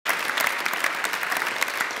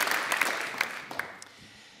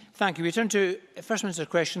Thank you. We turn to First Minister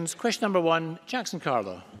questions. Question number 1, Jackson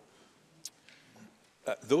Carlo.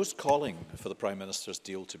 Those calling for the Prime Minister's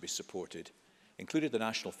deal to be supported included the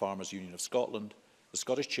National Farmers Union of Scotland, the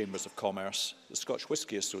Scottish Chambers of Commerce, the Scotch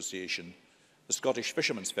Whisky Association, the Scottish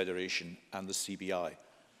Fishermen's Federation and the CBI.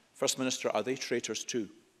 First Minister, are they traitors too?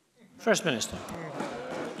 First Minister.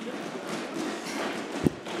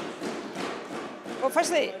 Well,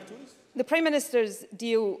 firstly, the Prime Minister's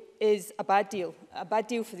deal is a bad deal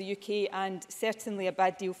for the UK and certainly a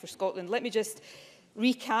bad deal for Scotland. Let me just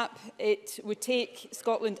recap. It would take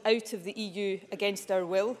Scotland out of the EU against our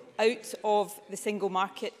will, out of the single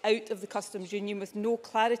market, out of the customs union with no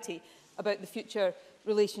clarity about the future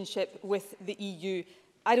relationship with the EU.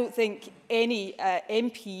 I don't think any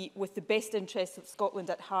MP with the best interests of Scotland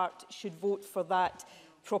at heart should vote for that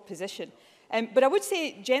proposition. But I would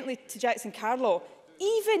say gently to Jackson Carlo,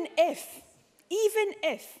 even if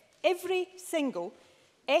every single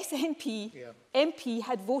SNP MP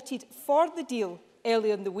had voted for the deal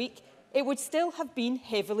earlier in the week, it would still have been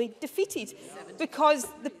heavily defeated because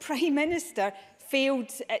the Prime Minister failed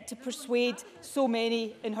to persuade so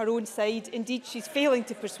many in her own side. Indeed, she's failing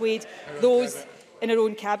to persuade those in her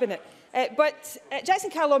own cabinet. But Jackson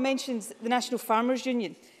Carlo mentions the National Farmers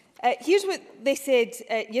Union. Here's what they said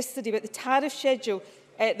yesterday about the tariff schedule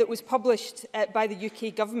that was published by the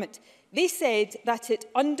UK government. They said that it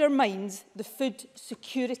undermines the food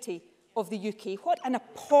security of the UK. What an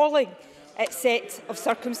appalling set of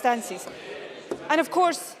circumstances. And of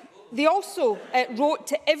course, they also wrote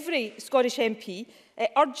to every Scottish MP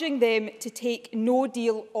urging them to take no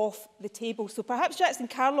deal off the table. So perhaps Jackson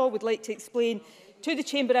Carlo would like to explain to the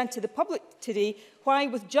Chamber and to the public today why,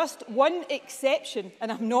 with just one exception,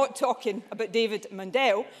 and I'm not talking about David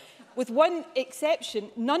Mundell, with one exception,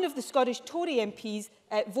 none of the Scottish Tory MPs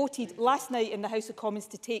voted last night in the House of Commons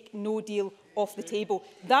to take no deal off the table.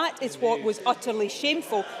 That is what was utterly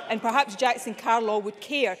shameful, and perhaps Jackson Carlo would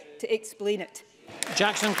care to explain it.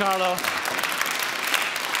 Jackson Carlo.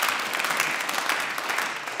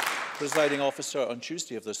 Presiding Officer, on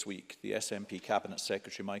Tuesday of this week, the SNP Cabinet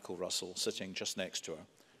Secretary Michael Russell, sitting just next to her,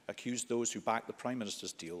 accused those who backed the Prime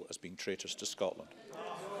Minister's deal as being traitors to Scotland.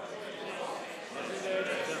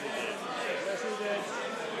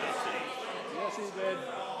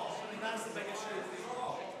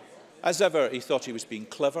 As ever, he thought he was being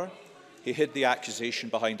clever. He hid the accusation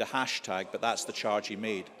behind a hashtag, but that's the charge he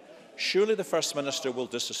made. Surely the First Minister will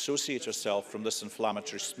disassociate herself from this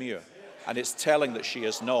inflammatory smear, and it's telling that she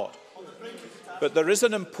is not. But there is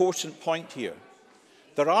an important point here.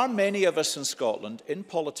 There are many of us in Scotland, in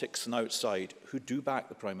politics and outside, who do back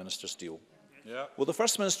the Prime Minister's deal. Will the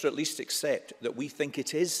First Minister at least accept that we think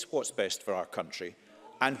it is what's best for our country,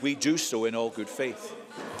 and we do so in all good faith?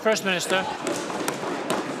 First Minister.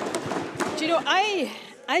 Do you know,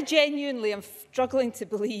 I genuinely am struggling to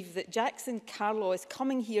believe that Jackson Carlo is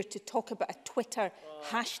coming here to talk about a Twitter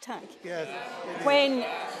hashtag. Yes. When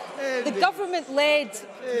the government led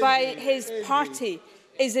by his party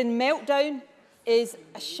is in meltdown, is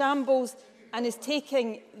a shambles, and is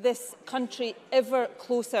taking this country ever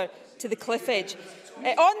closer to the cliff edge.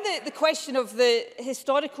 On the question of the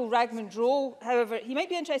historical Ragman Row, however, he might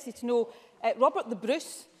be interested to know Robert the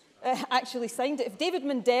Bruce actually signed it. If David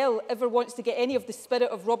Mundell ever wants to get any of the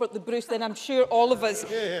spirit of Robert the Bruce, then I'm sure all of us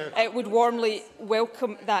would warmly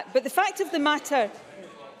welcome that. But the fact of the matter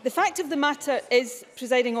is,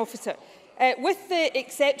 Presiding Officer, with the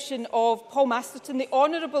exception of Paul Masterton, the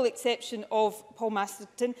honourable exception of Paul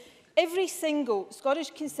Masterton, every single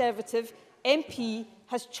Scottish Conservative MP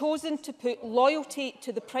has chosen to put loyalty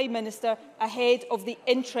to the Prime Minister ahead of the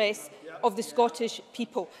interests of the Scottish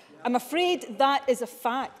people. I'm afraid that is a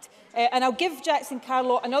fact. And I'll give Jackson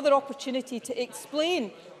Carlo another opportunity to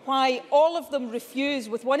explain why all of them refuse,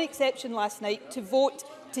 with one exception last night, to vote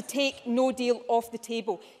to take no deal off the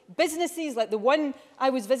table. Businesses like the one I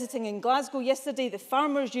was visiting in Glasgow yesterday, the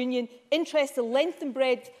Farmers Union, interest the length and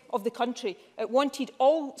breadth of the country, wanted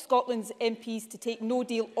all Scotland's MPs to take no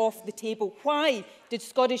deal off the table. Why did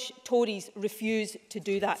Scottish Tories refuse to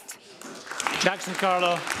do that? Jackson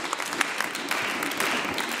Carlo.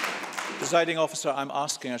 Presiding Officer, I'm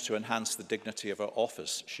asking her to enhance the dignity of her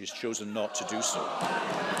office. She's chosen not to do so.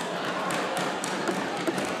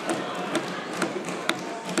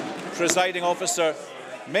 Presiding Officer,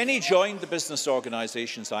 many joined the business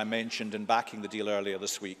organisations I mentioned in backing the deal earlier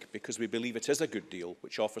this week because we believe it is a good deal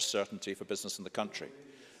which offers certainty for business in the country.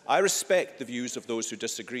 I respect the views of those who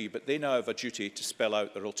disagree, but they now have a duty to spell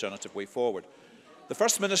out their alternative way forward. The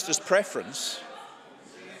First Minister's preference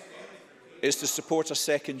is to support a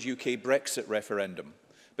second UK Brexit referendum,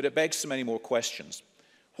 but it begs so many more questions.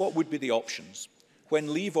 What would be the options?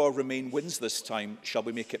 When Leave or Remain wins this time, shall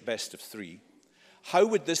we make it best of 3? How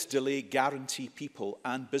would this delay guarantee people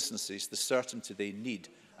and businesses the certainty they need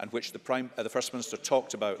and which the First Minister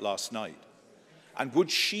talked about last night? And would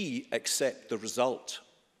she accept the result?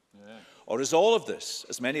 Yeah. Or is all of this,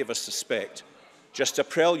 as many of us suspect, just a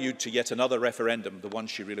prelude to yet another referendum, the one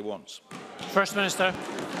she really wants? First Minister.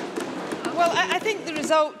 Well, I think the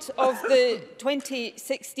result of the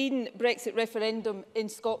 2016 Brexit referendum in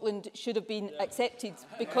Scotland should have been accepted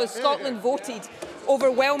because Scotland voted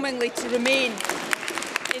overwhelmingly to remain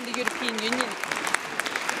in the European Union.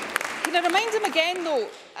 Can I remind him again, though,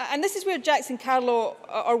 and this is where Jackson Carlaw,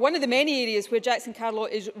 or one of the many areas where Jackson Carlaw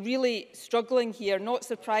is really struggling here, not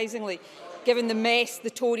surprisingly, given the mess the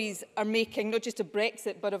Tories are making, not just of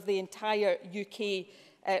Brexit, but of the entire UK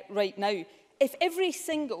right now. If every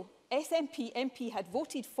single SNP MP had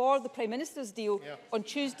voted for the Prime Minister's deal on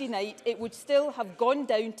Tuesday night, it would still have gone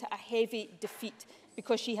down to a heavy defeat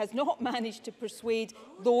because she has not managed to persuade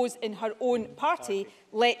those in her own party,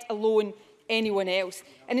 let alone anyone else.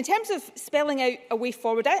 And in terms of spelling out a way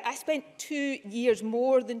forward, I spent 2 years,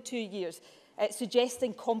 more than 2 years,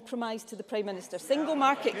 suggesting compromise to the Prime Minister. Single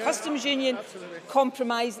market, customs union,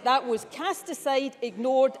 compromise. That was cast aside,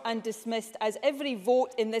 ignored and dismissed, as every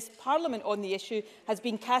vote in this Parliament on the issue has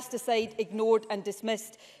been cast aside, ignored and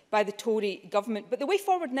dismissed by the Tory government. But the way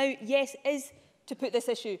forward now, yes, is to put this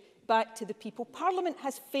issue back to the people. Parliament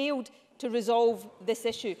has failed to resolve this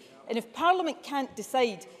issue. And if Parliament can't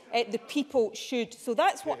decide, the people should. So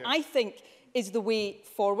that's what I think is the way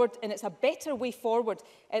forward, and it's a better way forward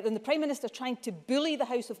than the Prime Minister trying to bully the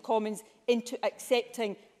House of Commons into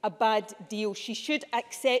accepting a bad deal. She should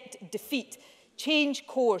accept defeat, change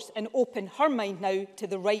course and open her mind now to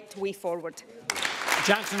the right way forward.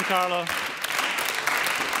 Jackson Carlaw.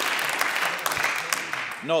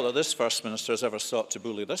 Not that this First Minister has ever sought to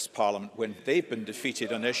bully this Parliament when they've been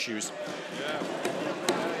defeated on issues.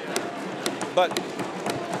 But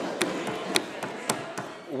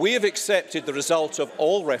we have accepted the result of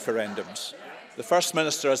all referendums. The First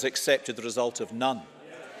Minister has accepted the result of none.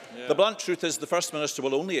 The blunt truth is the First Minister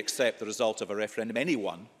will only accept the result of a referendum,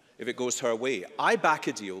 anyone, if it goes her way. I back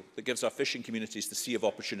a deal that gives our fishing communities the sea of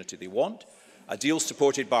opportunity they want, a deal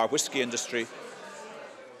supported by our whisky industry,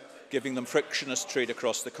 giving them frictionless trade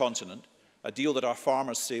across the continent, a deal that our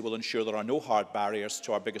farmers say will ensure there are no hard barriers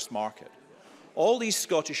to our biggest market. All these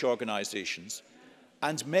Scottish organisations,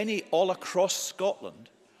 and many all across Scotland,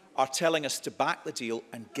 are telling us to back the deal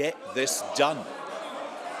and get this done.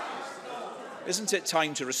 Isn't it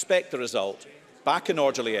time to respect the result, back an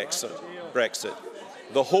orderly Brexit?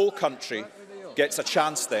 The whole country gets a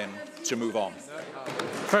chance then to move on.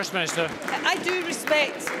 First Minister. I do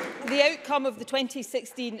respect the outcome of the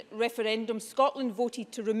 2016 referendum. Scotland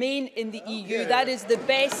voted to remain in the EU. That is the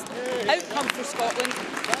best outcome for Scotland.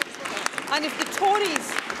 And if the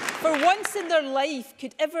Tories, for once in their life,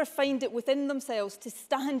 could ever find it within themselves to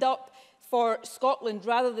stand up for Scotland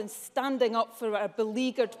rather than standing up for a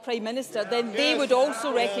beleaguered Prime Minister, then they would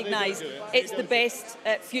also recognise it's the best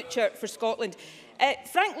future for Scotland.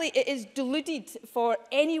 Frankly, it is deluded for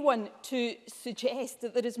anyone to suggest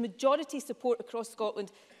that there is majority support across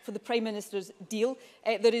Scotland for the Prime Minister's deal.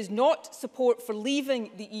 There is not support for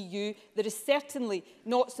leaving the EU. There is certainly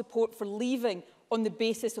not support for leaving on the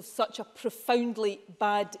basis of such a profoundly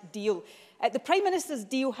bad deal. The Prime Minister's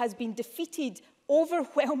deal has been defeated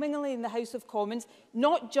overwhelmingly in the House of Commons,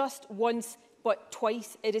 not just once but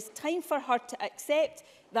twice. It is time for her to accept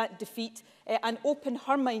that defeat and open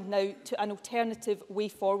her mind now to an alternative way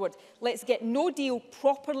forward. Let's get no deal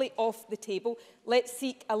properly off the table. Let's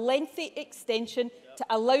seek a lengthy extension to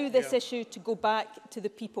allow this issue to go back to the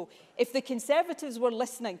people. If the Conservatives were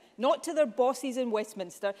listening, not to their bosses in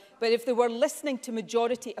Westminster, but if they were listening to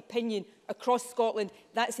majority opinion across Scotland,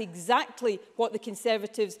 that's exactly what the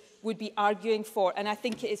Conservatives would be arguing for. And I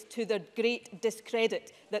think it is to their great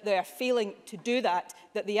discredit that they are failing to do that,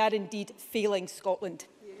 that they are indeed failing Scotland.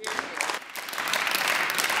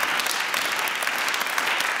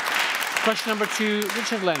 Question number 2,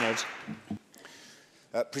 Richard Leonard.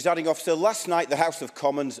 Presiding Officer, last night the House of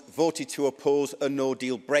Commons voted to oppose a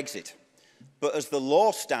no-deal Brexit. But as the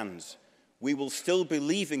law stands, we will still be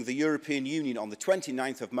leaving the European Union on the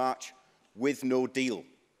 29th of March with no deal.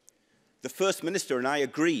 The First Minister and I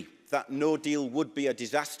agree that no deal would be a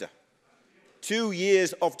disaster. 2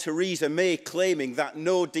 years of Theresa May claiming that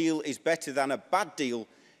no deal is better than a bad deal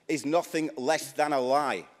is nothing less than a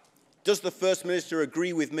lie. Does the First Minister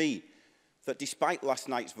agree with me that despite last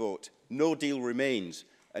night's vote, no deal remains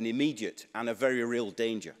an immediate and a very real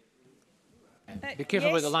danger? Be careful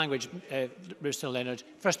yes. about the language, Mr Leonard.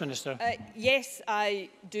 First Minister. Yes, I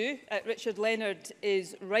do. Richard Leonard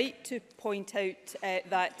is right to point out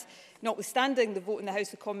that, notwithstanding the vote in the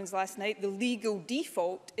House of Commons last night, the legal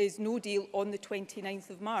default is no deal on the 29th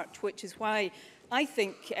of March, which is why I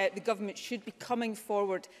think the government should be coming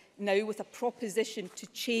forward now with a proposition to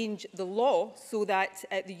change the law so that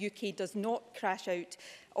the UK does not crash out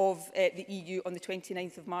of the EU on the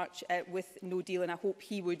 29th of March with no deal, and I hope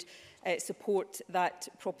he would support that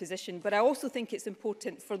proposition. But I also think it's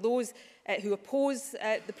important for those who oppose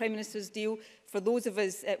the Prime Minister's deal, for those of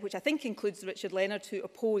us, which I think includes Richard Leonard, who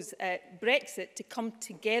oppose Brexit, to come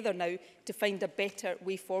together now to find a better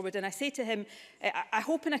way forward. And I say to him, I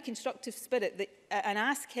hope in a constructive spirit, that, and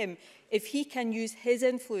ask him if he can use his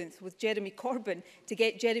influence with Jeremy Corbyn to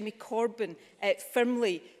get Jeremy Corbyn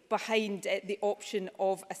firmly behind the option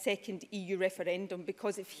of a second EU referendum,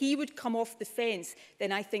 because if he would come off the fence,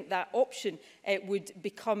 then I think that option would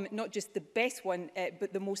become not just the best one,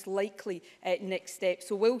 but the most likely next step.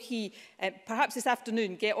 So will he, perhaps this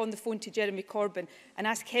afternoon, get on the phone to Jeremy Corbyn and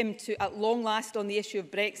ask him to, at long last on the issue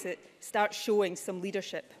of Brexit, start showing some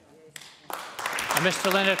leadership?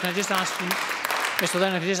 Mr Leonard, can I just ask you... Mr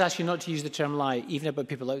Leonard, can I just ask you not to use the term lie, even about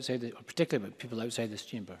people outside, or particularly about people outside this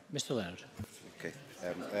chamber? Mr Leonard. Okay.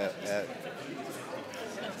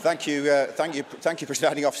 Thank you,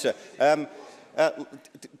 Presiding Officer. Can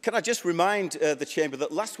I just remind the Chamber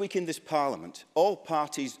that last week in this Parliament, all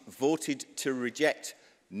parties voted to reject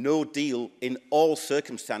no deal in all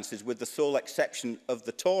circumstances, with the sole exception of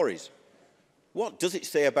the Tories. What does it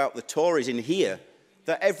say about the Tories in here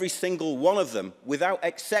that every single one of them, without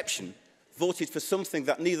exception, voted for something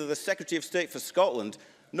that neither the Secretary of State for Scotland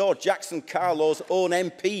nor Jackson Carlow's own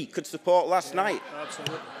MP could support last night?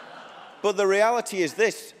 Absolutely. But the reality is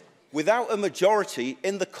this: without a majority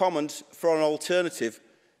in the Commons for an alternative,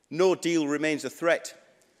 no deal remains a threat.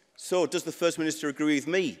 So does the First Minister agree with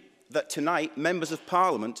me that tonight members of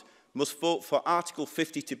Parliament must vote for Article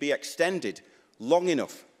 50 to be extended long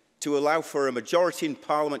enough to allow for a majority in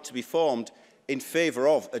Parliament to be formed in favour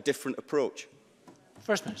of a different approach?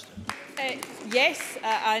 First Minister. Yes,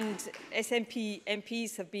 and SNP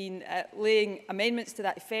MPs have been laying amendments to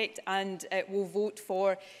that effect and will vote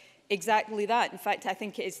for exactly that. In fact, I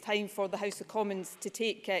think it is time for the House of Commons to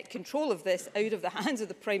take control of this out of the hands of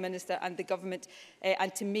the Prime Minister and the Government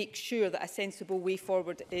and to make sure that a sensible way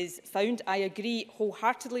forward is found. I agree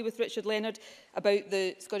wholeheartedly with Richard Leonard about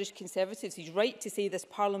the Scottish Conservatives. He's right to say this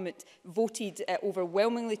Parliament voted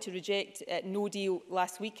overwhelmingly to reject no deal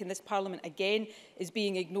last week, and this Parliament again is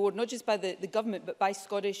being ignored, not just by the Government but by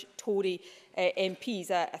Scottish Tory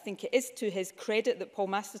MPs. I think it is to his credit that Paul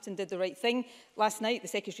Masterton did the right thing last night. The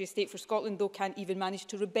Secretary of State for Scotland, though, can't even manage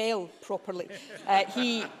to rebel properly.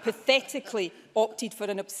 He pathetically opted for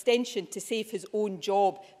an abstention to save his own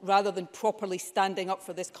job rather than properly standing up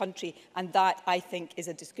for this country, and that, I think, is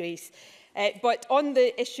a disgrace. But on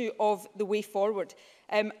the issue of the way forward,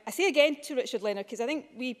 I say again to Richard Leonard, because I think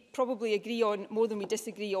we probably agree on more than we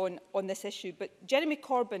disagree on this issue, but Jeremy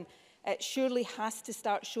Corbyn surely has to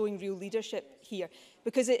start showing real leadership here,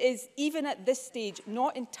 because it is, even at this stage,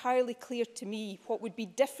 not entirely clear to me what would be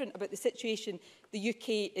different about the situation the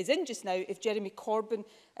UK is in just now if Jeremy Corbyn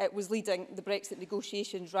was leading the Brexit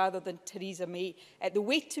negotiations rather than Theresa May. The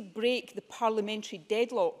way to break the parliamentary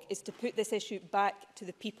deadlock is to put this issue back to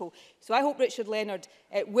the people. So I hope Richard Leonard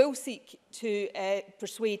will seek to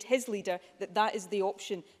persuade his leader that that is the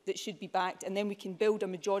option that should be backed, and then we can build a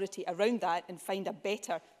majority around that and find a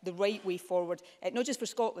better, the right way forward, not just for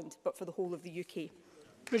Scotland, but for the whole of the UK.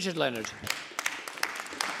 Richard Leonard.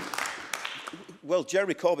 Well,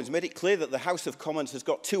 Jeremy Corbyn's made it clear that the House of Commons has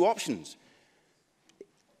got two options.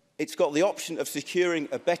 It's got the option of securing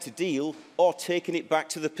a better deal or taking it back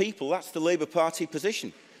to the people. That's the Labour Party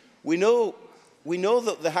position. We know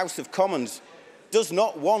that the House of Commons does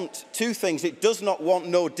not want two things. It does not want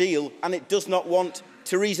no deal, and it does not want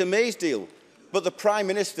Theresa May's deal. But the Prime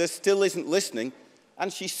Minister still isn't listening,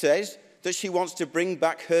 and she says that she wants to bring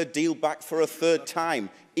back her deal back for a third time,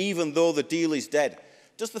 even though the deal is dead.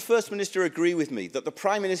 Does the First Minister agree with me that the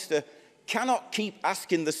Prime Minister cannot keep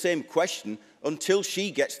asking the same question until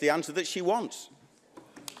she gets the answer that she wants?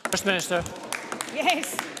 First Minister.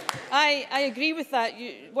 Yes, I agree with that.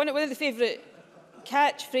 One of the favourite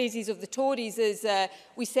catchphrases of the Tories is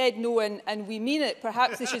we said no and we mean it.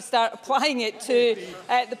 Perhaps they should start applying it to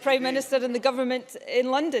the Prime Minister and the Government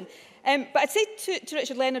in London. But I'd say to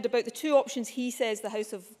Richard Leonard about the two options he says the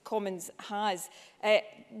House of Commons has,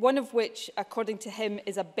 one of which, according to him,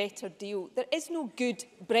 is a better deal. There is no good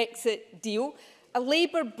Brexit deal. A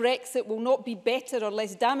Labour Brexit will not be better or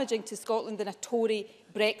less damaging to Scotland than a Tory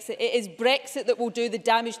Brexit. It is Brexit that will do the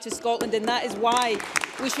damage to Scotland, and that is why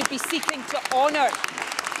we should be seeking to honour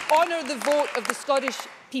the vote of the Scottish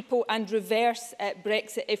people and reverse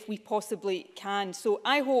Brexit if we possibly can. So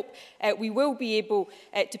I hope we will be able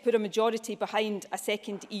to put a majority behind a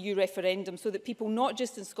second EU referendum so that people, not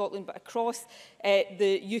just in Scotland but across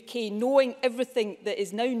the UK, knowing everything that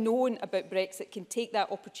is now known about Brexit, can take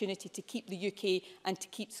that opportunity to keep the UK and to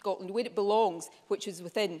keep Scotland where it belongs, which is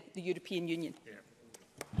within the European Union. Yeah.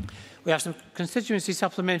 We have some constituency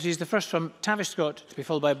supplementaries. The first from Tavish Scott, to be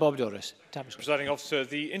followed by Bob Doris. Presiding Officer,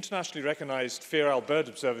 the internationally recognised Fair Isle Bird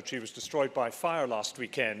Observatory was destroyed by fire last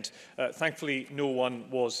weekend. Thankfully, no one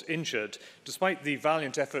was injured, despite the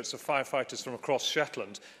valiant efforts of firefighters from across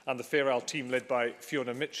Shetland and the Fair Isle team led by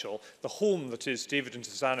Fiona Mitchell. The home that is David and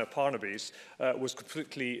Susanna Parnaby's was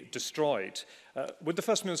completely destroyed. Would the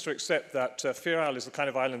First Minister accept that Fair Isle is the kind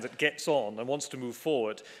of island that gets on and wants to move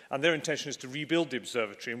forward, and their intention is to rebuild the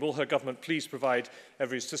observatory? And will her government please provide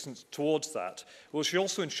every assistance towards that? Will she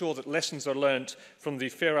also ensure that lessons are learned from the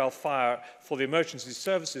Fair Isle fire for the emergency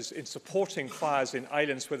services in supporting fires in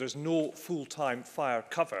islands where there's no full-time fire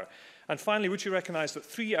cover? And finally, would you recognise that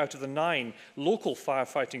 3 out of the 9 local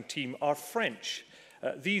firefighting team are French?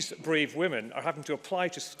 These brave women are having to apply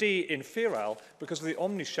to stay in Fair Isle because of the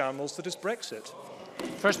omni-shambles that is Brexit.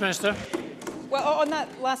 First Minister. Well, on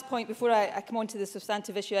that last point, before I come on to the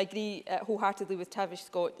substantive issue, I agree wholeheartedly with Tavish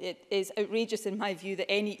Scott. It is outrageous, in my view, that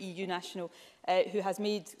any EU national who has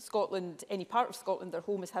made Scotland, any part of Scotland, their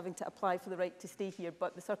home, is having to apply for the right to stay here.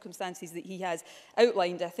 But the circumstances that he has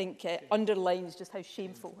outlined, I think, underlines just how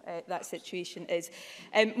shameful that situation is.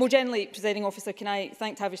 More generally, Presiding Officer, can I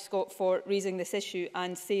thank Tavish Scott for raising this issue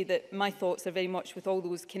and say that my thoughts are very much with all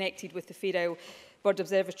those connected with the Fair Isle Bird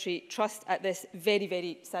Observatory Trust at this very,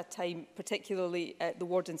 very sad time, particularly the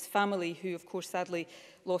warden's family, who, of course, sadly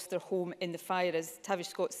lost their home in the fire. As Tavish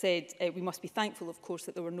Scott said, we must be thankful, of course,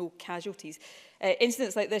 that there were no casualties.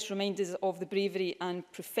 Incidents like this remind us of the bravery and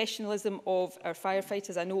professionalism of our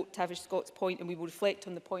firefighters. I note Tavish Scott's point, and we will reflect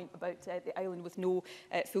on the point about the island with no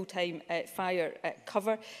full-time fire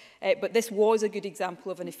cover. But this was a good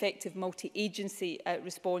example of an effective multi-agency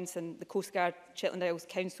response, and the Coast Guard, Shetland Isles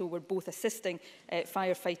Council were both assisting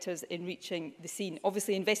firefighters in reaching the scene.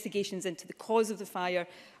 Obviously, investigations into the cause of the fire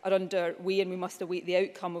are underway, and we must await the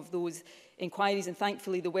outcome of those inquiries, and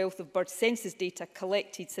thankfully the wealth of bird census data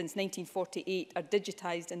collected since 1948 are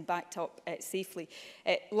digitised and backed up safely.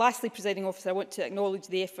 Lastly, Presiding Officer, I want to acknowledge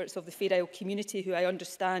the efforts of the Fair Isle community, who I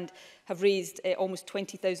understand have raised almost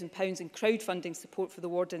 £20,000 in crowdfunding support for the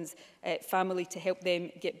warden's family to help them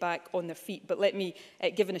get back on their feet. But let me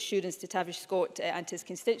give an assurance to Tavish Scott and to his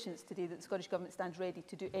constituents today that the Scottish Government stands ready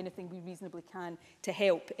to do anything we reasonably can to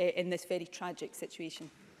help in this very tragic situation.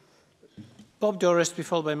 Bob Doris, to be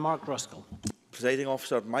followed by Mark Ruskell. Presiding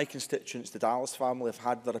Officer, my constituents, the Dallas family, have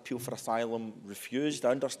had their appeal for asylum refused.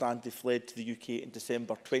 I understand they fled to the UK in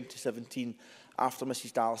December 2017 after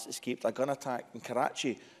Mrs Dallas escaped a gun attack in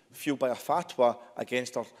Karachi, fueled by a fatwa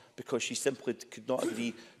against her because she simply could not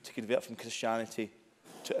agree to convert from Christianity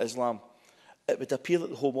to Islam. It would appear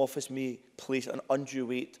that the Home Office may place an undue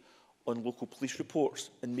weight on local police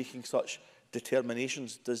reports in making such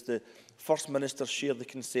determinations. Does the First Minister share the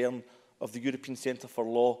concern of the European Centre for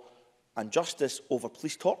Law and Justice over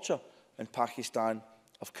police torture in Pakistan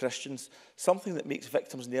of Christians, something that makes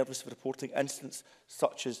victims nervous of reporting incidents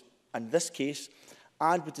such as in this case?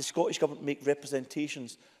 And would the Scottish Government make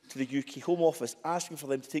representations to the UK Home Office asking for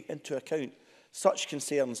them to take into account such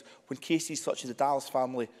concerns when cases such as the Dallas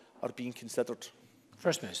family are being considered?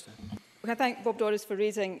 First Minister. Well, I thank Bob Doris for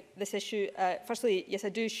raising this issue. Firstly, yes, I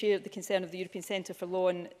do share the concern of the European Centre for Law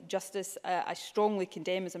and Justice. I strongly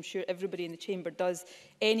condemn, as I'm sure everybody in the Chamber does,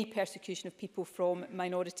 any persecution of people from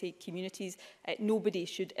minority communities. Nobody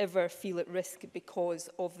should ever feel at risk because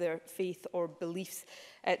of their faith or beliefs.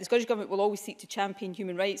 The Scottish Government will always seek to champion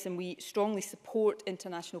human rights, and we strongly support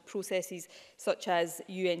international processes such as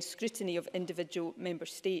UN scrutiny of individual member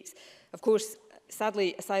states. Of course,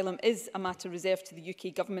 sadly, asylum is a matter reserved to the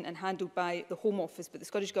UK Government and handled by the Home Office, but the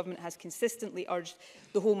Scottish Government has consistently urged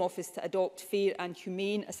the Home Office to adopt fair and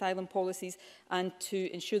humane asylum policies and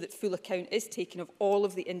to ensure that full account is taken of all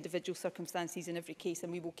of the individual circumstances in every case,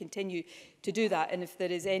 and we will continue to do that. And if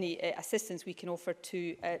there is any assistance we can offer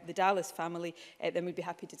to the Dallas family, then we'd be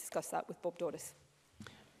happy to discuss that with Bob Doris.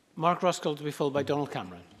 Mark Ruskell, to be followed by Donald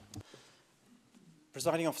Cameron.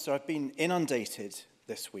 Presiding Officer, I've been inundated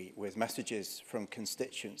this week with messages from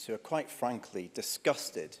constituents who are quite frankly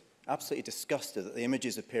disgusted, absolutely disgusted at the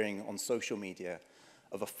images appearing on social media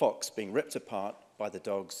of a fox being ripped apart by the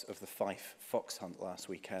dogs of the Fife fox hunt last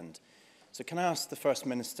weekend. So can I ask the First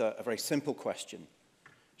Minister a very simple question?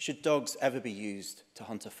 Should dogs ever be used to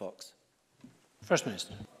hunt a fox? First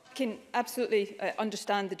Minister. I can absolutely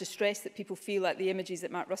understand the distress that people feel at the images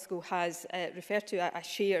that Mark Ruskell has referred to. I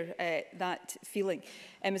share that feeling.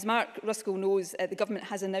 As Mark Ruskell knows, the Government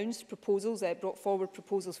has announced proposals, brought forward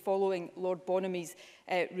proposals following Lord Bonamy's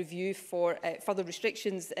review for further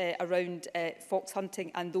restrictions around fox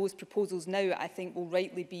hunting, and those proposals now, I think, will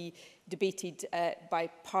rightly be debated by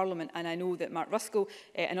Parliament. And I know that Mark Ruskell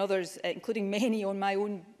and others, including many on my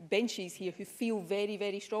own benches here who feel very,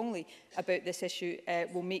 very strongly about this issue,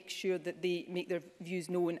 will make sure that they make their views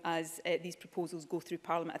known as these proposals go through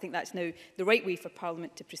Parliament. I think that's now the right way for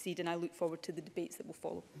Parliament to proceed, and I look forward to the debates that will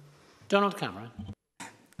follow. Donald Cameron.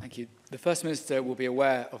 Thank you. The First Minister will be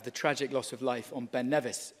aware of the tragic loss of life on Ben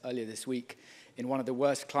Nevis earlier this week in one of the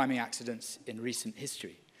worst climbing accidents in recent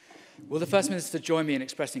history. Will the First Minister join me in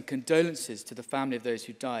expressing condolences to the family of those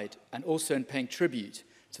who died, and also in paying tribute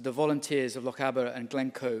to the volunteers of Lochaber and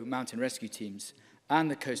Glencoe mountain rescue teams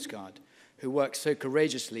and the Coast Guard, who worked so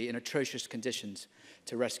courageously in atrocious conditions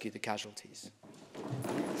to rescue the casualties?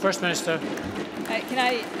 First Minister. Can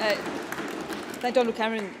I thank Donald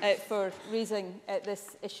Cameron for raising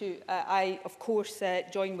this issue. I, of course,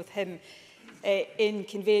 join with him in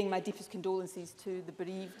conveying my deepest condolences to the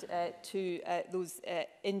bereaved, to those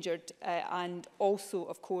injured, and also,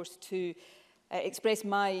 of course, to express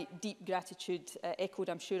my deep gratitude, echoed,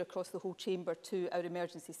 I'm sure, across the whole chamber, to our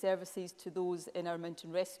emergency services, to those in our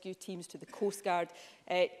mountain rescue teams, to the Coast Guard,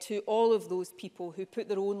 to all of those people who put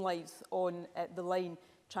their own lives on the line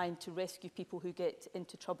trying to rescue people who get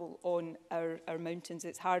into trouble on our mountains.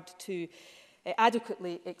 It's hard to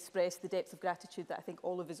adequately express the depth of gratitude that I think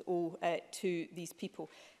all of us owe to these people.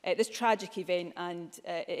 This tragic event, and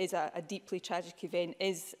it is a deeply tragic event,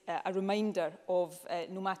 is a reminder of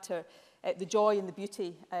no matter the joy and the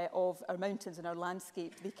beauty of our mountains and our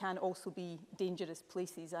landscape, they can also be dangerous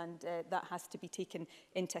places, and that has to be taken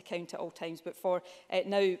into account at all times. But for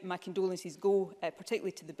now, my condolences go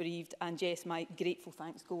particularly to the bereaved, and yes, my grateful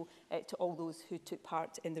thanks go to all those who took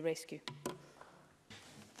part in the rescue.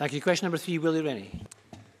 Thank you. Question number 3, Willie Rennie.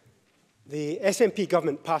 The SNP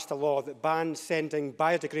government passed a law that bans sending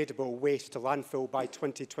biodegradable waste to landfill by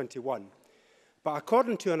 2021. But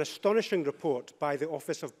according to an astonishing report by the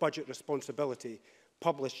Office of Budget Responsibility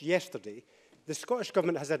published yesterday, the Scottish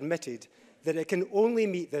Government has admitted that it can only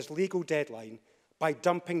meet this legal deadline by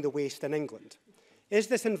dumping the waste in England. Is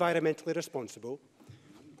this environmentally responsible?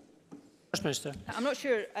 First Minister. I'm not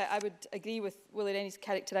sure I would agree with Willie Rennie's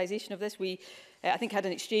characterisation of this. We, I think, had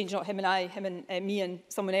an exchange, not him and I, him and me and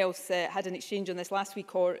someone else had an exchange on this last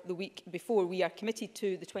week or the week before. We are committed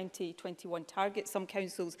to the 2021 target. Some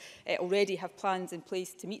councils already have plans in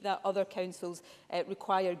place to meet that. Other councils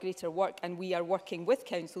require greater work, and we are working with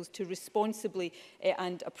councils to responsibly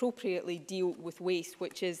and appropriately deal with waste,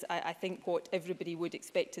 which is, I think, what everybody would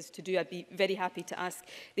expect us to do. I'd be very happy to ask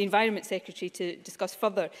the Environment Secretary to discuss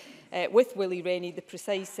further with Willie Rennie the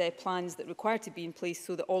precise plans that require to be in place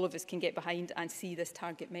so that all of us can get behind and see this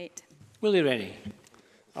target met. Willie Rennie.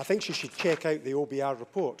 I think she should check out the OBR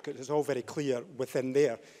report, because it's all very clear within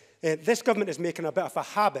there. This government is making a bit of a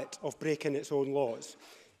habit of breaking its own laws.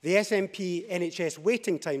 The SNP NHS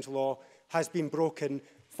waiting times law has been broken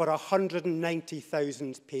for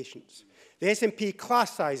 190,000 patients. The SNP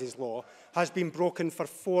class sizes law has been broken for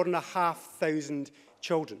 4,500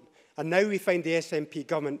 children. And now we find the SNP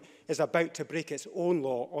government is about to break its own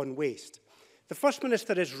law on waste. The First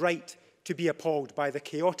Minister is right to be appalled by the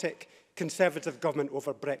chaotic Conservative government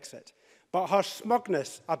over Brexit. But her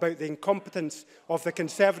smugness about the incompetence of the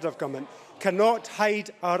Conservative government cannot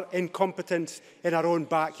hide our incompetence in our own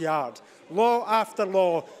backyard. Law after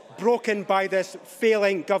law broken by this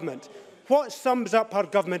failing government. What sums up her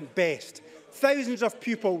government best? Thousands of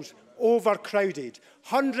pupils overcrowded,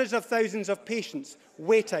 hundreds of thousands of patients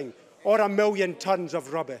waiting, or 1 million tonnes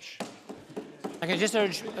of rubbish. I can just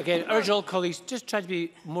urge all colleagues, just try to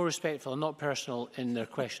be more respectful and not personal in their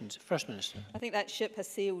questions. First Minister. I think that ship has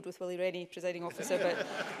sailed with Willie Rennie, presiding officer,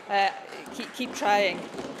 but keep trying.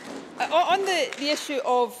 On the issue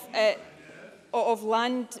of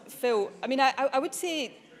landfill, I mean, I would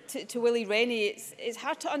say to Willie Rennie, it's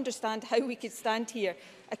hard to understand how we could stand here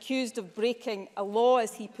accused of breaking a law,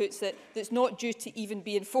 as he puts it, that's not due to even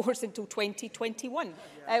be enforced until 2021.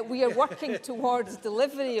 We are working towards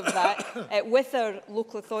delivery of that with our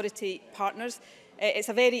local authority partners. It's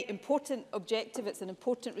a very important objective, it's an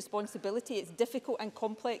important responsibility, it's difficult and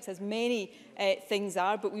complex as many things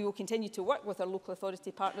are, but we will continue to work with our local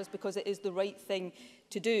authority partners because it is the right thing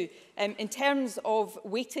to do. In terms of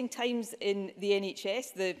waiting times in the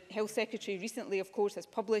NHS, the Health Secretary recently, of course, has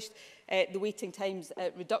published the waiting times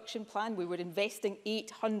reduction plan. We were investing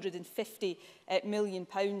 £850 million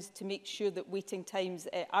to make sure that waiting times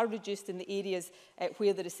are reduced in the areas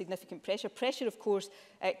where there is significant pressure. Pressure, of course,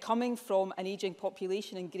 coming from an ageing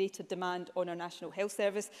population and greater demand on our National Health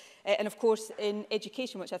Service. And, of course, in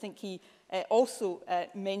education, which I think he also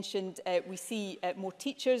mentioned, we see more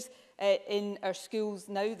teachers in our schools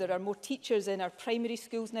now. There are more teachers in our primary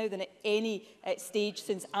schools now than at any stage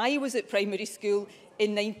since I was at primary school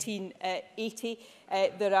in 1980.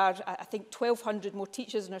 There are, I think, 1,200 more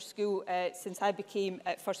teachers in our school since I became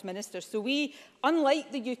First Minister. So we,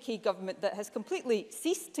 unlike the UK government that has completely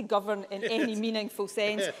ceased to govern in any meaningful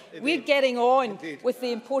sense, we're getting on with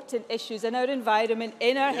the important issues in our environment,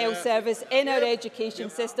 in our health service, in our education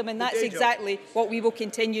system, and that's exactly what we will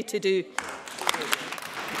continue to do.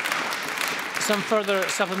 Some further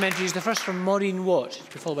supplementaries. The first from Maureen Watt,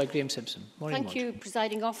 to be followed by Graham Simpson. Thank you,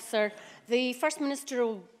 Presiding Officer. The First Minister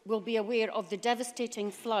will be aware of the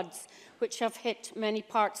devastating floods which have hit many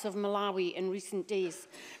parts of Malawi in recent days,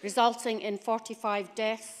 resulting in 45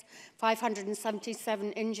 deaths,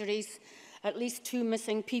 577 injuries, at least 2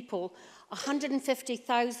 missing people.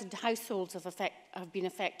 150,000 households have been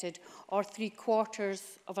affected, or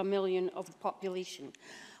 750,000 of the population.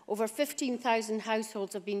 Over 15,000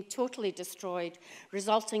 households have been totally destroyed,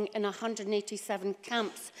 resulting in 187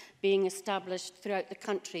 camps being established throughout the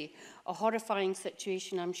country. A horrifying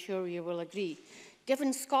situation, I'm sure you will agree.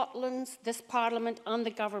 Given Scotland's, this Parliament and the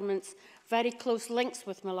Government's very close links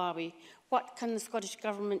with Malawi, what can the Scottish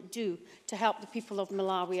Government do to help the people of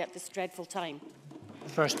Malawi at this dreadful time?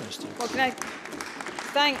 First Minister. Well, can I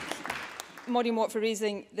thank Maureen Watt for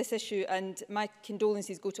raising this issue, and my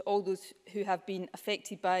condolences go to all those who have been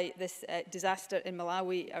affected by this disaster in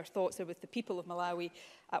Malawi. Our thoughts are with the people of Malawi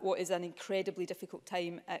at what is an incredibly difficult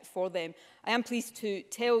time for them. I am pleased to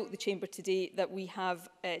tell the Chamber today that we have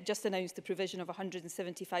just announced the provision of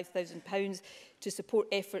 £175,000 to support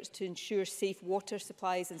efforts to ensure safe water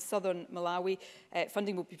supplies in southern Malawi.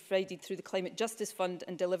 Funding will be provided through the Climate Justice Fund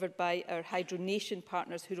and delivered by our Hydro-Nation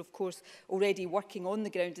partners, who are of course already working on the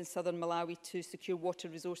ground in southern Malawi to secure water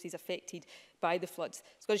resources affected by the floods.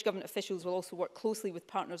 Scottish Government officials will also work closely with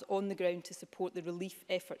partners on the ground to support the relief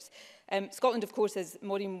efforts. Scotland, of course, as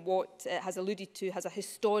Maureen Watt has alluded to, has a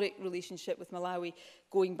historic relationship with Malawi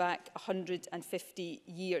going back 150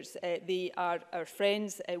 years. They are our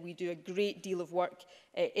friends. We do a great deal of work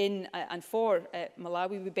in and for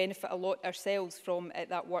Malawi. We benefit a lot ourselves from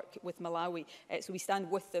that work with Malawi. So we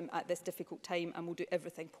stand with them at this difficult time and will do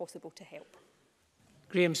everything possible to help.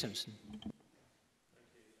 Graham Simpson.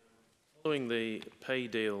 Following the pay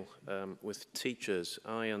deal with teachers,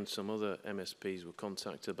 I and some other MSPs were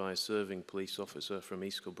contacted by a serving police officer from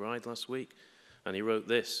East Kilbride last week, and he wrote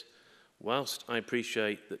this: "Whilst I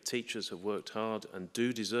appreciate that teachers have worked hard and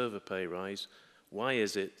do deserve a pay rise, why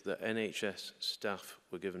is it that NHS staff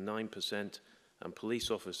were given 9% and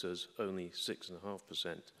police officers only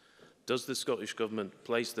 6.5%? Does the Scottish Government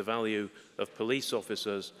place the value of police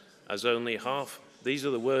officers as only half?" These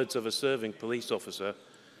are the words of a serving police officer.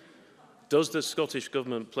 Does the Scottish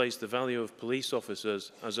Government place the value of police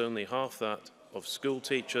officers as only half that of school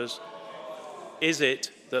teachers? Is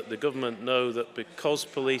it that the Government know that because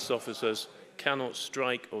police officers cannot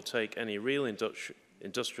strike or take any real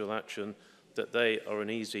industrial action, that they are an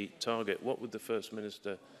easy target? What would the First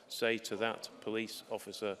Minister say to that police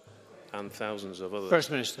officer and thousands of others?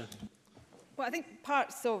 First Minister. Well, I think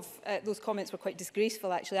parts of those comments were quite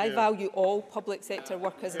disgraceful, actually. I value all public sector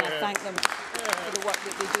workers and I thank them for the work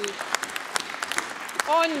that they do.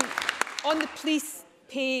 On the police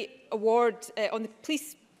pay award,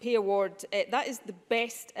 that is the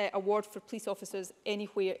best award for police officers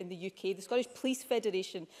anywhere in the UK. The Scottish Police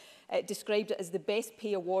Federation described it as the best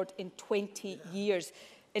pay award in 20 years.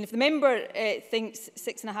 And if the member thinks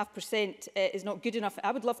 6.5% is not good enough,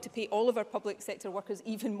 I would love to pay all of our public sector workers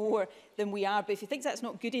even more than we are. But if he thinks that's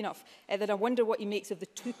not good enough, then I wonder what he makes of the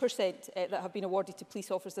 2% that have been awarded to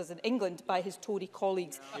police officers in England by his Tory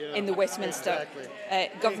colleagues in the Westminster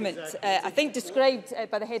government. I think described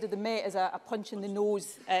by the head of the Met as a punch in the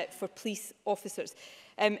nose for police officers.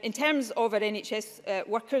 In terms of our NHS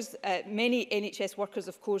workers, many NHS workers,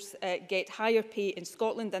 of course, get higher pay in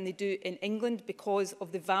Scotland than they do in England because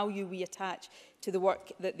of the value we attach to the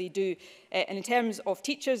work that they do. And in terms of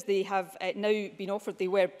teachers, they have now been offered, they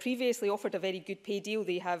were previously offered a very good pay deal.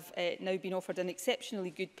 They have now been offered an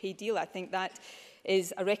exceptionally good pay deal. I think that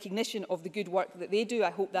is a recognition of the good work that they do.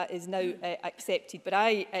 I hope that is now accepted. But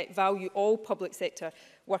I value all public sector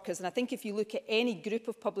workers, and I think if you look at any group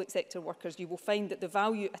of public sector workers, you will find that the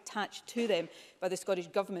value attached to them by the Scottish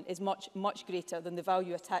Government is much, much greater than the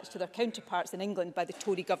value attached to their counterparts in England by the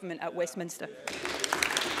Tory Government at Westminster.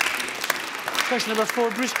 Question number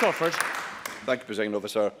 4, Bruce Crawford. Thank you, Presiding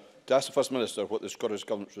Officer. To ask the First Minister what the Scottish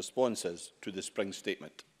Government's response is to the Spring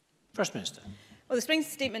Statement. First Minister. Well, the Spring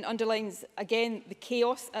Statement underlines, again, the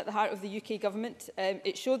chaos at the heart of the UK Government.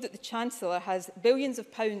 It showed that the Chancellor has billions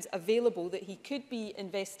of pounds available that he could be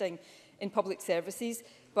investing in public services,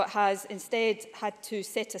 but has instead had to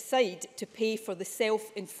set aside to pay for the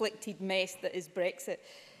self-inflicted mess that is Brexit.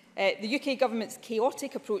 The UK Government's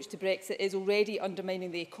chaotic approach to Brexit is already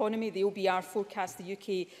undermining the economy. The OBR forecasts the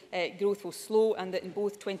UK growth will slow and that in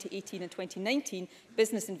both 2018 and 2019,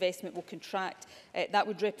 business investment will contract. That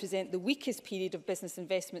would represent the weakest period of business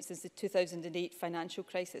investment since the 2008 financial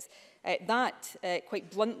crisis. That,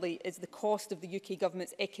 quite bluntly, is the cost of the UK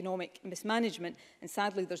Government's economic mismanagement, and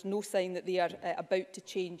sadly there's no sign that they are about to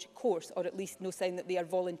change course, or at least no sign that they are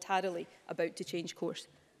voluntarily about to change course.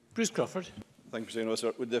 Bruce Crawford. Thank you, President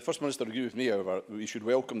Officer. Would the First Minister agree with me, however, that we should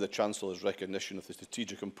welcome the Chancellor's recognition of the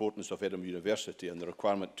strategic importance of Edinburgh University and the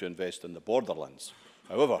requirement to invest in the borderlands?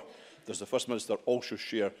 However, does the First Minister also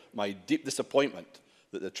share my deep disappointment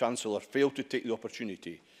that the Chancellor failed to take the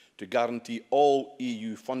opportunity to guarantee all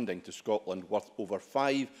EU funding to Scotland worth over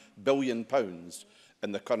 £5 billion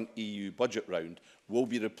in the current EU budget round will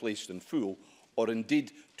be replaced in full, or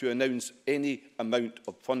indeed to announce any amount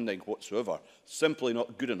of funding whatsoever, simply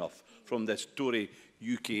not good enough from this Tory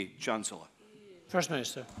UK Chancellor? First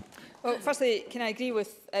Minister. Well, firstly, can I agree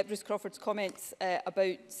with Bruce Crawford's comments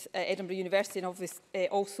about Edinburgh University and obviously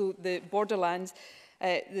also the borderlands.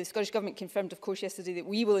 The Scottish Government confirmed, of course, yesterday that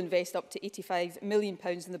we will invest up to £85 million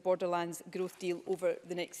in the Borderlands growth deal over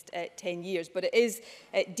the next 10 years. But it is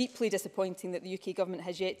deeply disappointing that the UK Government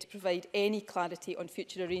has yet to provide any clarity on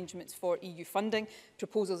future arrangements for EU funding.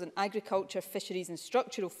 Proposals in agriculture, fisheries and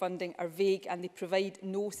structural funding are vague and they provide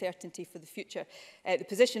no certainty for the future. The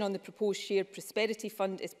position on the proposed Shared Prosperity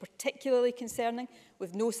Fund is particularly concerning,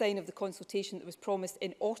 with no sign of the consultation that was promised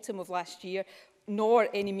in autumn of last year, nor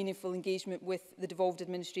any meaningful engagement with the devolved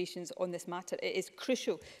administrations on this matter. It is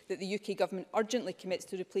crucial that the UK Government urgently commits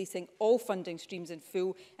to replacing all funding streams in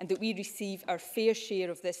full and that we receive our fair share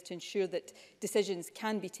of this to ensure that decisions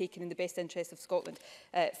can be taken in the best interest of Scotland.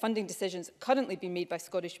 Funding decisions currently being made by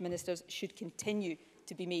Scottish ministers should continue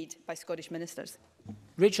to be made by Scottish ministers.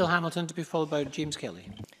 Rachel Hamilton, to be followed by James Kelly.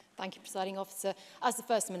 Thank you, Presiding Officer. As the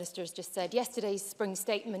First Minister has just said, yesterday's Spring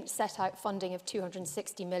Statement set out funding of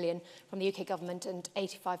 £260 million from the UK Government and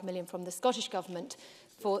 £85 million from the Scottish Government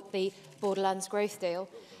for the Borderlands Growth Deal,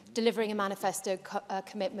 delivering a manifesto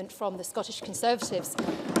commitment from the Scottish Conservatives.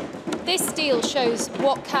 This deal shows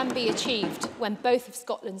what can be achieved when both of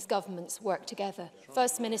Scotland's governments work together.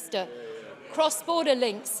 First Minister, cross-border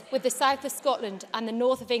links with the south of Scotland and the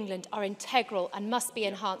north of England are integral and must be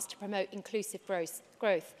enhanced to promote inclusive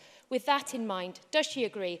growth. With that in mind, does she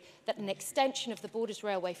agree that an extension of the Borders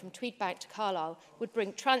Railway from Tweedbank to Carlisle would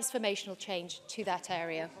bring transformational change to that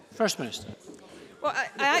area? First Minister. Well,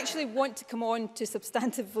 I actually want to come on to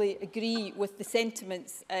substantively agree with the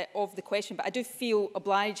sentiments of the question, but I do feel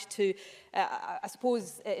obliged to, I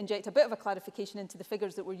suppose, inject a bit of a clarification into the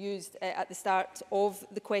figures that were used at the start of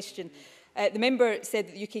the question. The member said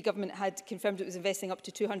that the UK Government had confirmed it was investing up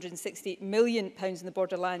to £260 million in the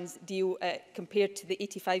Borderlands deal compared to the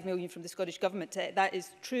 £85 million from the Scottish Government. That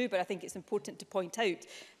is true, but I think it's important to point out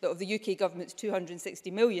that of the UK Government's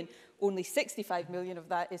 £260 million, only £65 million of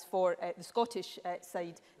that is for the Scottish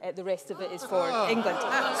side. The rest of it is for England.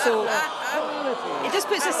 So it just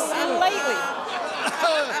puts us slightly...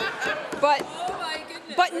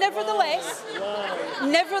 But nevertheless,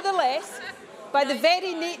 by the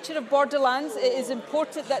very nature of Borderlands, it is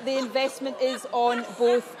important that the investment is on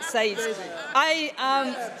both sides. I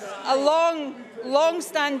am a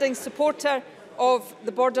long-standing supporter of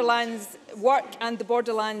the Borderlands work and the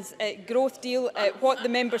Borderlands growth deal. What the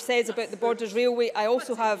member says about the Borders Railway, I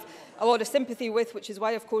also have a lot of sympathy with, which is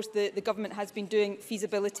why, of course, the Government has been doing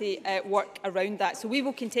feasibility work around that. So we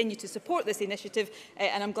will continue to support this initiative,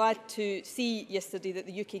 and I'm glad to see yesterday that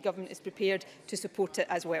the UK Government is prepared to support it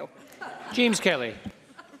as well. James Kelly.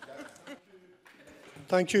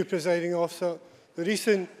 Thank you, Presiding Officer. The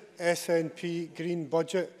recent SNP Green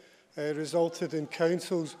Budget resulted in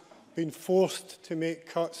councils being forced to make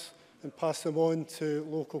cuts and pass them on to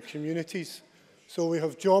local communities. So we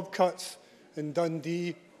have job cuts in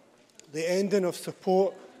Dundee, the ending of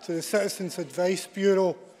support to the Citizens Advice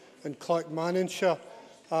Bureau in Clackmannanshire,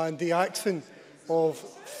 and the axing of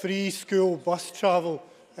free school bus travel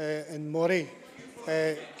in Moray.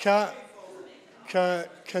 Can I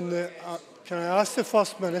ask the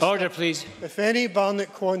First Minister, order, please, if any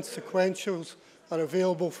Barnett consequentials are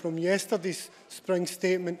available from yesterday's spring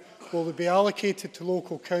statement, will they be allocated to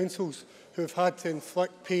local councils who have had to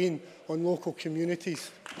inflict pain on local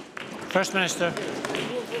communities? First Minister.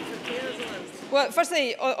 Well,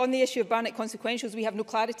 firstly, on the issue of Barnett consequentials, we have no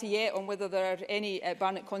clarity yet on whether there are any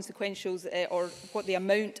Barnett consequentials or what the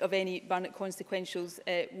amount of any Barnett consequentials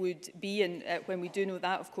would be. And when we do know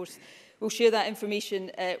that, of course, we'll share that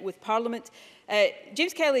information with Parliament.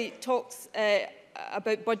 James Kelly talks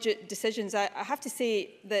about budget decisions. I have to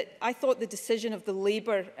say that I thought the decision of the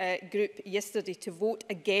Labour group yesterday to vote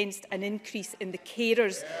against an increase in the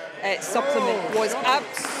carers supplement was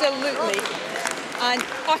absolutely and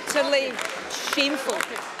utterly shameful.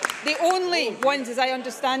 The only ones, as I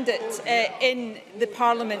understand it, in the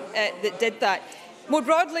Parliament that did that. More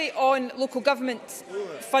broadly on local government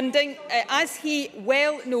funding, as he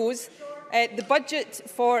well knows, the budget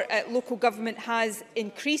for local government has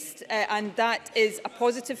increased and that is a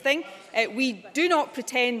positive thing. We do not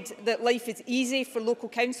pretend that life is easy for local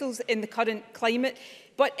councils in the current climate.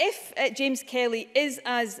 But if James Kelly is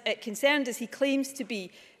as concerned as he claims to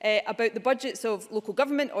be about the budgets of local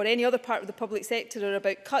government or any other part of the public sector or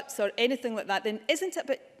about cuts or anything like that, then isn't it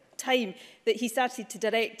about time that he started to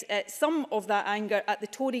direct some of that anger at the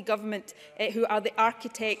Tory government who are the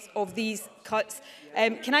architects of these cuts?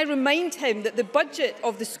 Can I remind him that the budget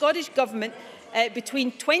of the Scottish Government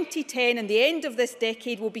between 2010 and the end of this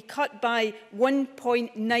decade will be cut by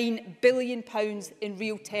 £1.9 billion in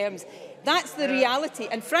real terms. That's the reality.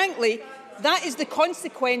 And frankly, that is the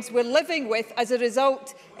consequence we're living with as a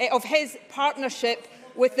result of his partnership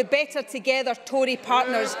with the Better Together Tory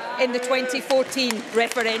partners in the 2014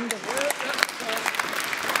 referendum.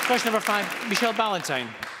 Question number 5, Michelle Ballantyne.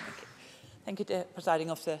 Thank you, Presiding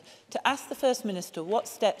Officer. To ask the First Minister what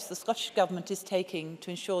steps the Scottish Government is taking to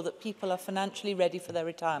ensure that people are financially ready for their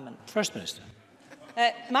retirement. First Minister.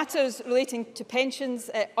 Matters relating to pensions,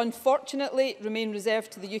 unfortunately, remain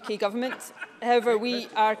reserved to the UK Government. However, we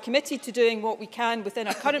are committed to doing what we can within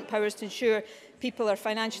our current powers to ensure people are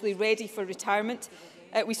financially ready for retirement.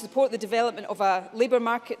 We support the development of a labour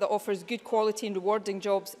market that offers good quality and rewarding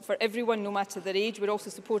jobs for everyone, no matter their age. We're also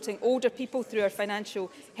supporting older people through our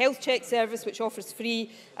financial health check service, which offers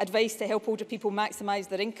free advice to help older people maximise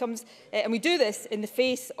their incomes. And we do this in the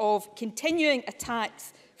face of continuing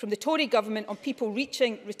attacks from the Tory government on people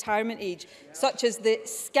reaching retirement age, such as the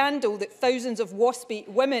scandal that thousands of WASPy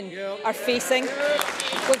women are facing,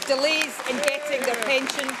 with delays in getting their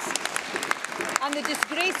pensions, and the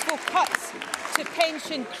disgraceful cuts to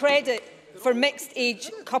pension credit for mixed-age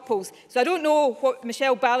couples. So I don't know what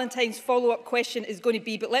Michelle Ballantyne's follow-up question is going to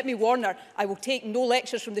be, but let me warn her, I will take no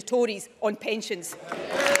lectures from the Tories on pensions.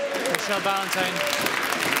 Michelle Ballantyne.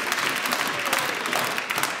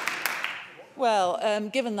 Well,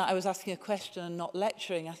 given that I was asking a question and not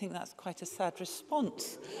lecturing, I think that's quite a sad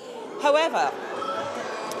response. However,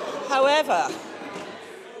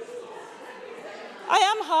 I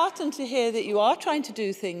am heartened to hear that you are trying to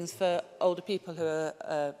do things for older people who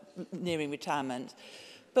are nearing retirement.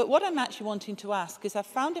 But what I'm actually wanting to ask is I've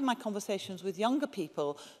found in my conversations with younger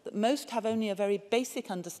people that most have only a very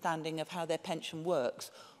basic understanding of how their pension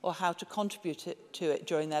works or how to contribute to it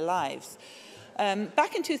during their lives.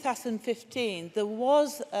 Back in 2015, there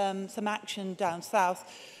was some action down south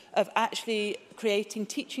of actually creating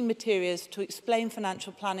teaching materials to explain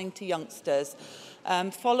financial planning to youngsters,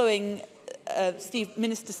 following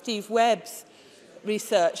Minister Steve Webb's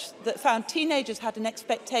research that found teenagers had an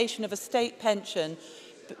expectation of a state pension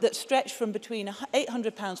that stretched from between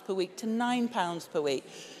 £800 per week to £9 per week.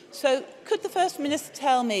 So could the First Minister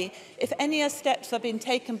tell me if any steps have been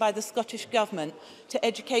taken by the Scottish Government to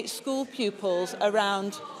educate school pupils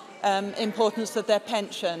around importance of their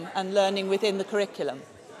pension and learning within the curriculum?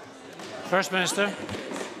 First Minister.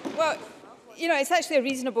 Well, you know, it's actually a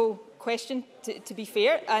reasonable question, to be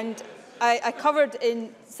fair, and I covered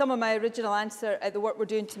in some of my original answer the work we're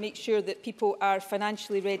doing to make sure that people are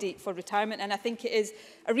financially ready for retirement, and I think it is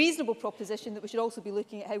a reasonable proposition that we should also be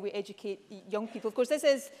looking at how we educate young people. Of course, this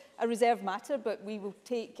is a reserved matter, but we will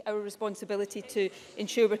take our responsibility to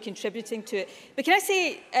ensure we're contributing to it. But can I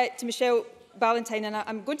say to Michelle Ballantyne, and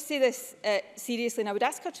I'm going to say this seriously, and I would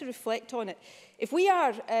ask her to reflect on it, if we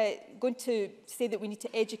are going to say that we need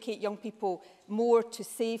to educate young people more to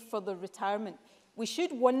save for their retirement, we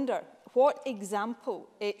should wonder what example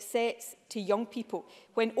it sets to young people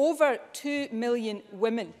when over 2 million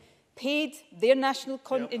women paid their national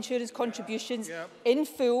insurance contributions in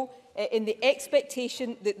full in the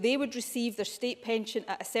expectation that they would receive their state pension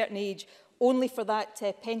at a certain age, only for that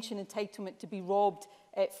pension entitlement to be robbed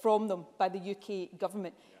from them by the UK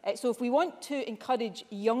government. So if we want to encourage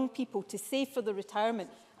young people to save for their retirement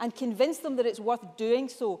and convince them that it's worth doing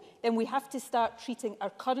so, then we have to start treating our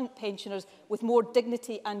current pensioners with more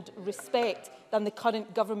dignity and respect than the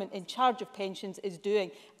current government in charge of pensions is doing.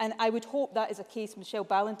 And I would hope that is a case Michelle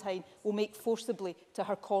Ballantyne will make forcibly to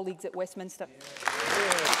her colleagues at Westminster.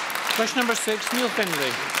 Question number 6, Neil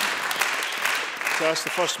Findlay. To ask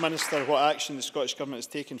the First Minister what action the Scottish Government has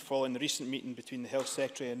taken following the recent meeting between the Health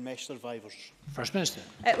Secretary and MESH survivors. First Minister.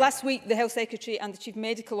 Last week, the Health Secretary and the Chief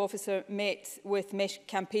Medical Officer met with MESH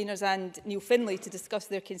campaigners and Neil Findlay to discuss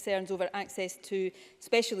their concerns over access to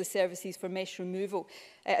specialist services for mesh removal.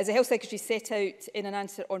 As the Health Secretary set out in an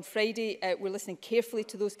answer on Friday, we're listening carefully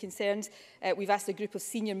to those concerns. We've asked a group of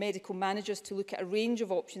senior medical managers to look at a range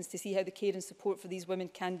of options to see how the care and support for these women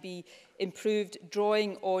can be improved,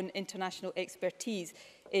 drawing on international expertise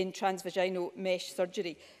in transvaginal mesh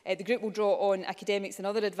surgery. The group will draw on academics and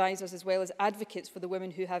other advisors as well as advocates for the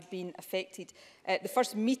women who have been affected. The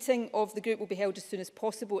first meeting of the group will be held as soon as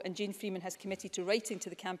possible, and Jane Freeman has committed to writing to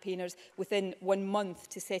the campaigners within 1 month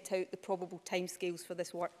to set out the probable timescales for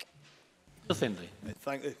this work. Findlay.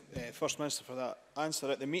 Thank the First Minister for that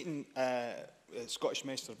answer. At the meeting, Scottish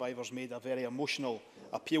mesh survivors made a very emotional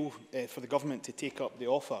appeal for the Government to take up the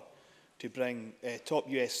offer to bring top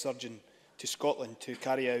US surgeon to Scotland to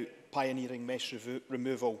carry out pioneering mesh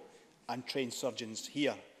removal and train surgeons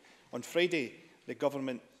here. On Friday, the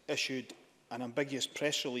Government issued an ambiguous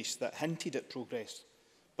press release that hinted at progress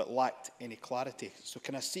but lacked any clarity. So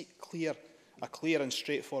can I seek a clear and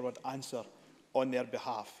straightforward answer on their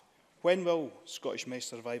behalf? When will Scottish mesh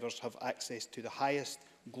survivors have access to the highest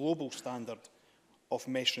global standard of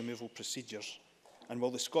mesh removal procedures? And will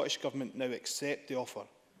the Scottish Government now accept the offer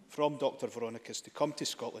from Dr Veronicas to come to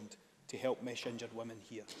Scotland to help mesh-injured women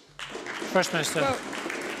here? First Minister. Well,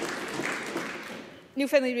 Neil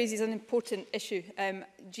Findlay raises an important issue.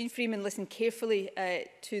 Jean Freeman listened carefully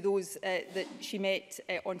to those that she met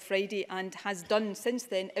on Friday and has done since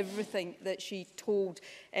then everything that she told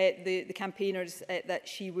the campaigners that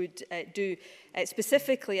she would do.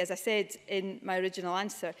 Specifically, as I said in my original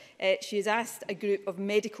answer, she has asked a group of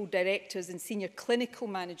medical directors and senior clinical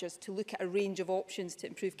managers to look at a range of options to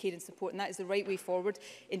improve care and support, and that is the right way forward.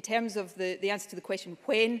 In terms of the answer to the question,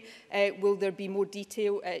 when will there be more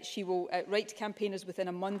detail, she will write to campaigners within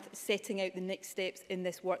a month, setting out the next steps in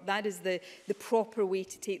this work. That is the proper way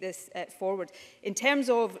to take this forward. In terms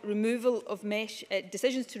of removal of mesh,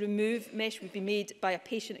 decisions to remove mesh would be made by a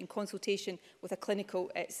patient in consultation with a clinical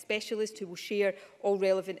specialist who will share all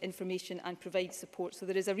relevant information and provide support. So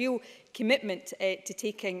there is a real commitment to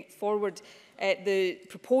taking forward the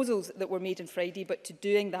proposals that were made on Friday, but to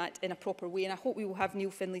doing that in a proper way. And I hope we will have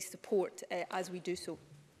Neil Findlay's support as we do so.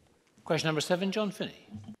 Question number 7, John Finney.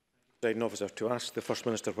 Presiding Officer, to ask the First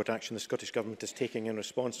Minister what action the Scottish Government is taking in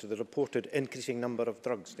response to the reported increasing number of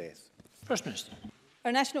drugs deaths. First Minister.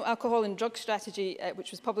 Our National Alcohol and Drug Strategy, which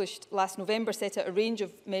was published last November, set out a range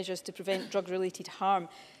of measures to prevent drug-related harm.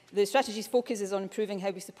 The strategy's focus is on improving how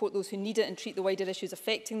we support those who need it and treat the wider issues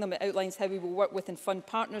affecting them. It outlines how we will work with and fund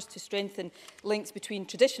partners to strengthen links between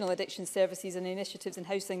traditional addiction services and initiatives in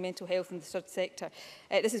housing, mental health and the third sector.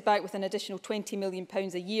 This is backed with an additional £20 million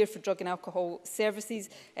a year for drug and alcohol services.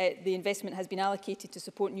 The investment has been allocated to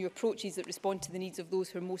support new approaches that respond to the needs of those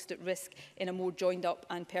who are most at risk in a more joined-up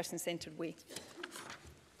and person-centred way.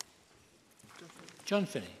 John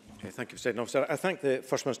Finney. Thank you, Presiding Officer. I thank the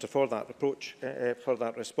First Minister for that approach, for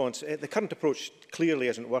that response. The current approach clearly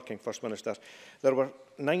isn't working, First Minister. There were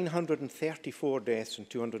 934 deaths in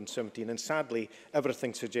 2017, and sadly,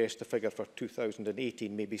 everything suggests the figure for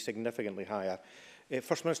 2018 may be significantly higher.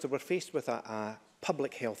 First Minister, we're faced with a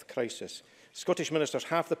public health crisis. Scottish ministers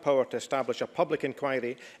have the power to establish a public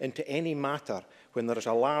inquiry into any matter when there is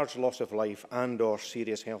a large loss of life and/or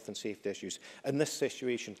serious health and safety issues. And this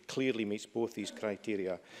situation clearly meets both these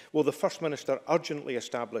criteria. Will the First Minister urgently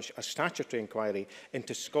establish a statutory inquiry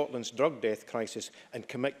into Scotland's drug death crisis and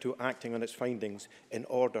commit to acting on its findings in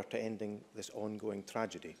order to ending this ongoing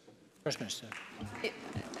tragedy? First Minister. I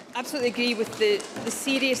absolutely agree with the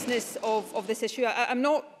seriousness of this issue. I'm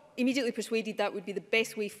not immediately persuaded that would be the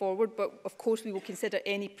best way forward, but of course we will consider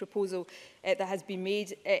any proposal that has been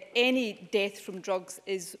made. Any death from drugs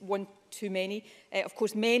is one too many. Of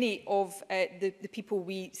course, many of the people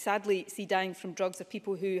we sadly see dying from drugs are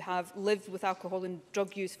people who have lived with alcohol and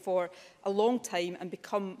drug use for a long time and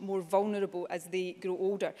become more vulnerable as they grow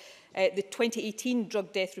older. The 2018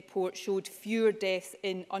 drug death report showed fewer deaths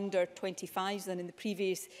in under 25s than in the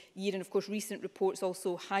previous year. And of course, recent reports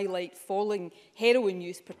also highlight falling heroin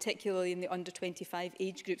use, particularly in the under 25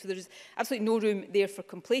 age group. So there's absolutely no room there for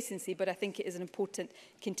complacency, but I think it is an important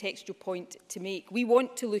contextual point to make. We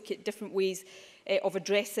want to look at different ways of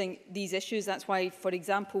addressing these issues. That's why, for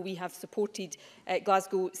example, we have supported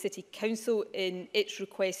Glasgow City Council in its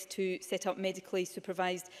request to set up medically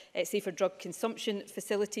supervised safer drug consumption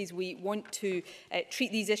facilities. We want to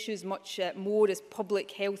treat these issues much more as public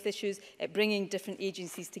health issues, bringing different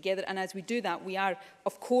agencies together. And as we do that, we are,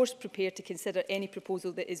 of course, prepared to consider any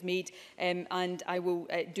proposal that is made, and I will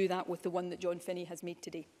do that with the one that John Finney has made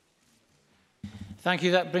today. Thank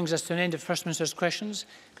you. That brings us to an end of First Minister's questions.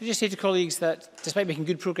 Could I just say to colleagues that, despite making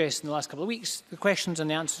good progress in the last couple of weeks, the questions and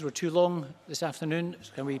the answers were too long this afternoon.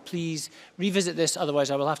 So can we please revisit this?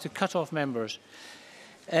 Otherwise, I will have to cut off members.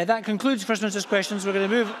 That concludes First Minister's questions. We're going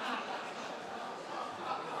to move...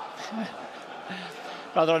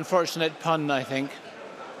 Rather unfortunate pun, I think.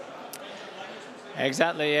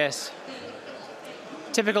 Exactly, yes.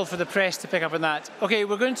 Typical for the press to pick up on that. OK,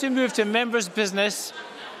 we're going to move to members' business.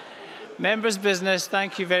 Members' business.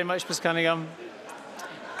 Thank you very much, Ms Cunningham.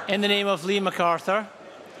 In the name of Lee MacArthur.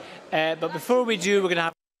 But before we do, we're going to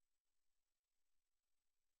have